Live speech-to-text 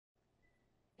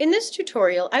In this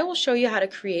tutorial, I will show you how to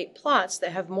create plots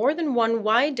that have more than one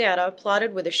Y data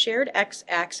plotted with a shared X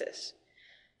axis.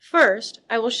 First,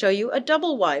 I will show you a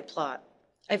double Y plot.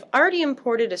 I've already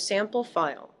imported a sample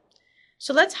file.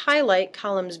 So let's highlight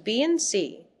columns B and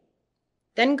C.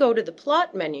 Then go to the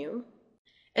Plot menu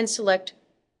and select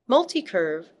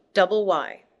Multicurve Double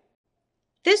Y.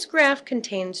 This graph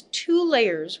contains two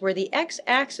layers where the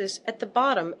x-axis at the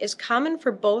bottom is common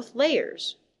for both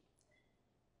layers.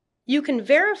 You can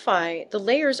verify the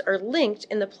layers are linked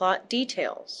in the plot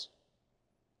details.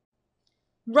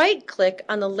 Right-click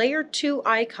on the Layer 2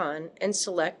 icon and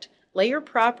select Layer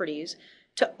Properties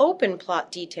to open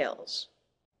Plot Details.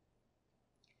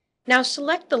 Now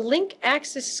select the Link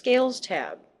Axis Scales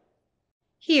tab.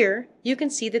 Here, you can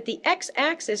see that the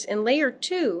x-axis in Layer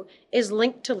 2 is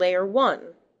linked to Layer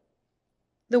 1.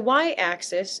 The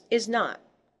y-axis is not.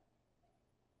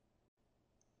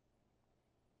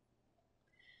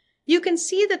 You can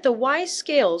see that the Y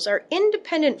scales are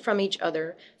independent from each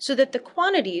other so that the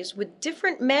quantities with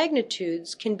different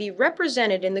magnitudes can be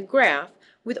represented in the graph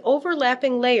with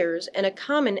overlapping layers and a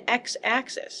common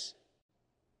x-axis.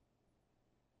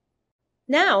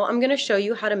 Now I'm going to show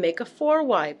you how to make a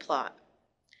 4Y plot.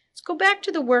 Let's go back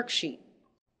to the worksheet.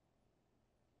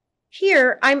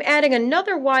 Here I'm adding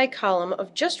another Y column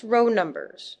of just row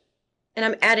numbers, and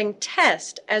I'm adding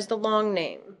test as the long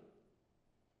name.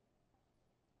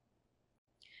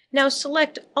 Now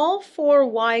select all four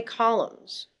Y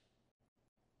columns.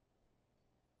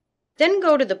 Then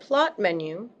go to the Plot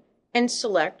menu and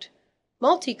select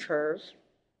Multicurve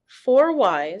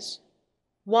 4Ys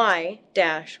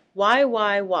Y-YYY.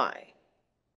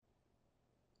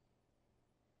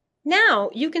 Now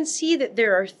you can see that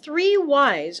there are three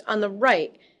Ys on the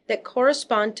right that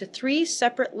correspond to three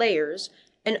separate layers,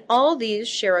 and all these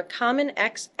share a common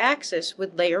x-axis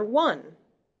with layer 1.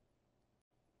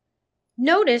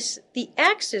 Notice the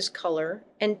axis color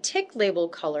and tick label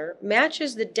color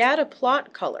matches the data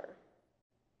plot color.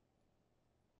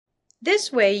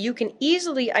 This way you can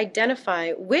easily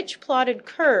identify which plotted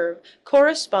curve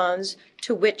corresponds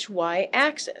to which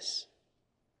y-axis.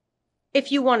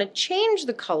 If you want to change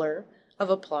the color of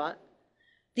a plot,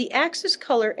 the axis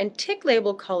color and tick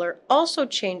label color also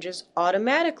changes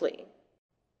automatically.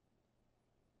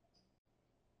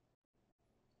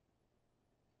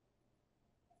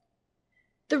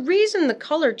 The reason the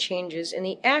color changes in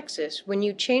the axis when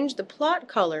you change the plot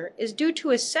color is due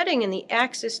to a setting in the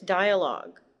axis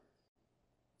dialog.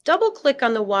 Double-click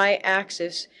on the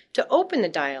y-axis to open the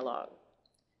dialog.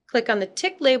 Click on the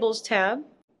Tick Labels tab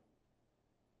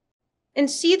and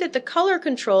see that the color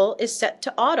control is set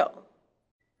to auto.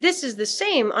 This is the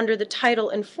same under the Title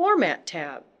and Format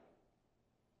tab.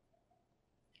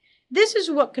 This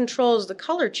is what controls the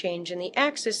color change in the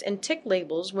axis and tick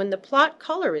labels when the plot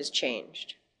color is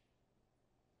changed.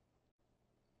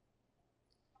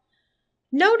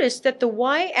 Notice that the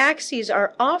y-axes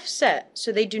are offset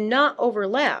so they do not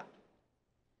overlap.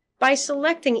 By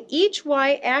selecting each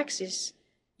y-axis,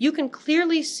 you can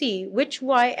clearly see which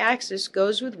y-axis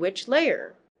goes with which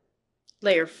layer.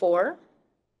 Layer 4,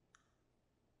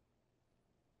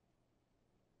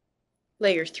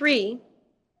 Layer 3,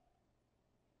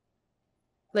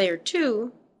 Layer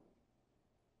 2,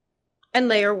 and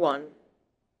Layer 1.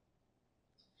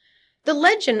 The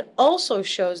legend also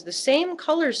shows the same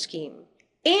color scheme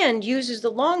and uses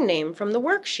the long name from the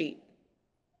worksheet.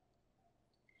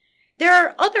 There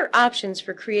are other options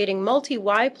for creating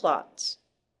multi-Y plots.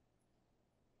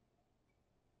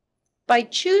 By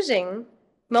choosing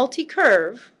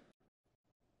Multicurve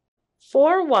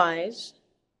 4Ys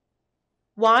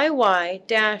YY-YY,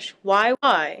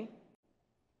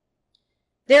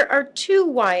 there are two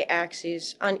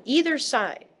y-axes on either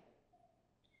side.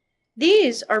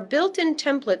 These are built-in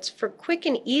templates for quick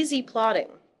and easy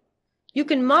plotting. You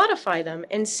can modify them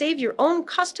and save your own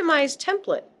customized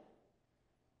template.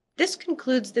 This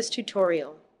concludes this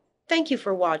tutorial. Thank you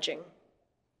for watching.